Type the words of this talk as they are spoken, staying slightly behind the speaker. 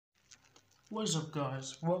What's up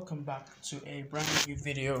guys, welcome back to a brand new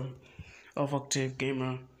video of Octave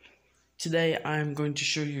Gamer. Today I'm going to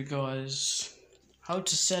show you guys how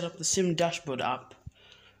to set up the Sim Dashboard app.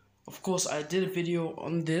 Of course I did a video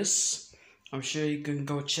on this, I'm sure you can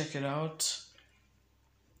go check it out.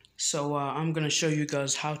 So I'm going to show you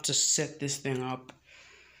guys how to set this thing up.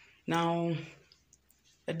 Now,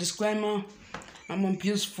 a disclaimer, I'm on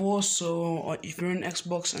PS4, so if you're on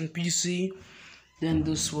Xbox and PC, then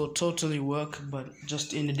this will totally work, but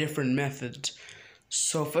just in a different method.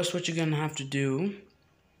 So first what you're gonna have to do,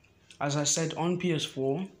 as I said on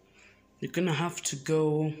PS4, you're gonna have to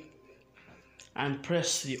go and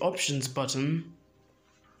press the options button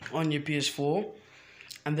on your PS4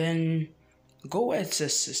 and then go where it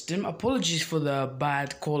says system. Apologies for the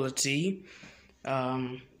bad quality.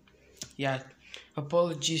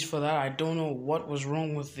 Apologies for that. I don't know what was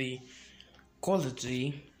wrong with the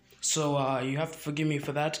quality. So you have to forgive me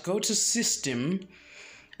for that. Go to system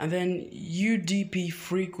and then UDP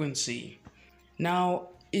frequency. Now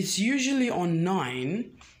it's usually on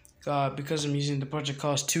 9 because I'm using the Project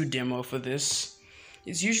Cars 2 demo for this.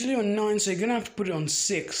 It's usually on 9, so you're gonna have to put it on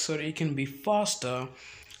 6 so that it can be faster.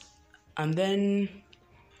 And then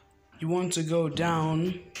you want to go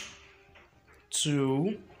down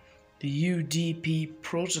to the UDP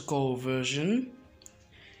protocol version.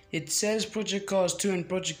 It says Project Cars 2 and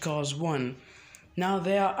Project Cars 1. Now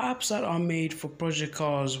there are apps that are made for Project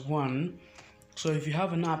Cars 1. So if you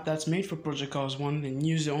have an app that's made for Project Cars 1, then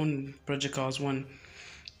use it on Project Cars 1.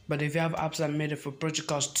 But if you have apps that made it for Project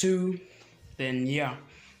Cars 2, then yeah,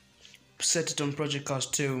 set it on Project Cars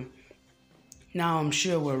 2. Now I'm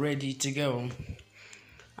sure we're ready to go.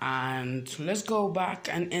 And let's go back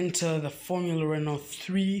and enter the Formula Renault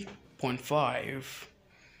 3.5.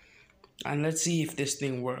 And let's see if this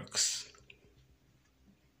thing works.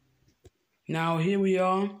 Now here we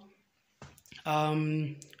are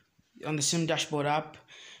on the Sim Dashboard app.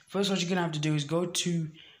 First what you're gonna have to do is go to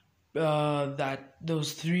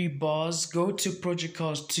those 3 bars. Go to Project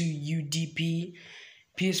Cars 2 UDP,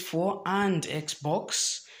 PS4 and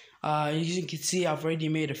Xbox. As you can see, I've already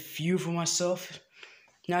made a few for myself.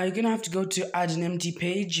 Now you're gonna have to go to add an empty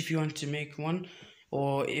page if you want to make one,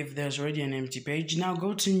 or if there's already an empty page. Now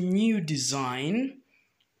go to new design,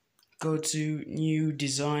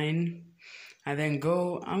 and then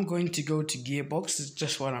I'm going to go to gearbox. It's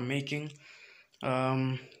just what I'm making.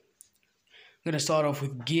 I'm gonna start off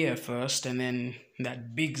with gear first and then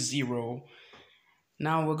that big 0.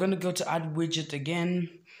 Now we're gonna go to add widget again,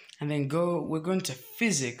 and then we're going to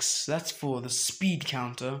physics. That's for the speed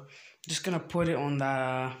counter. Just gonna put it on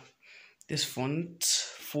this font,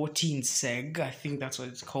 14 seg, I think that's what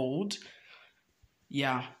it's called.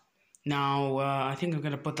 Yeah. Now I think I'm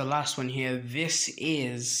gonna put the last one here. This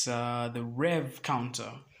is the rev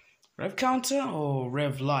counter or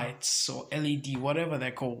rev lights or LED, whatever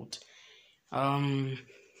they're called.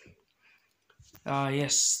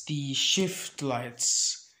 Yes, the shift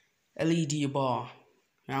lights, LED bar.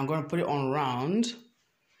 Now I'm gonna put it on round.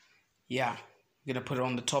 Yeah, I'm gonna put it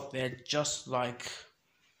on the top there, just like,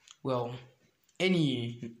 well,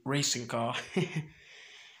 any racing car.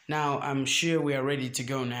 Now I'm sure we are ready to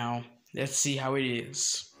go now. Let's see how it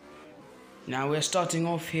is. Now we're starting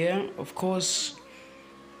off here. Of course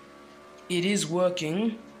it is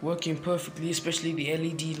working perfectly, especially the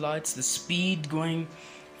LED lights, the speed going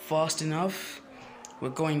fast enough. We're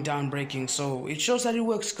going down braking, so it shows that it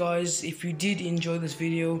works, guys. If you did enjoy this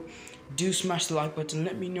video, do smash the like button.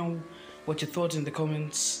 Let me know what you thought in the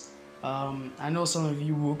comments. I know some of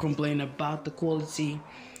you will complain about the quality,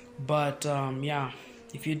 but yeah,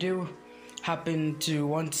 if you do happen to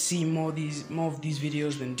want to see more of these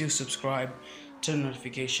videos, then do subscribe, turn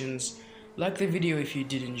notifications, like the video if you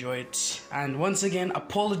did enjoy it, and once again,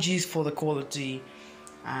 apologies for the quality,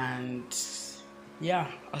 and yeah,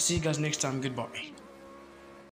 I'll see you guys next time. Goodbye.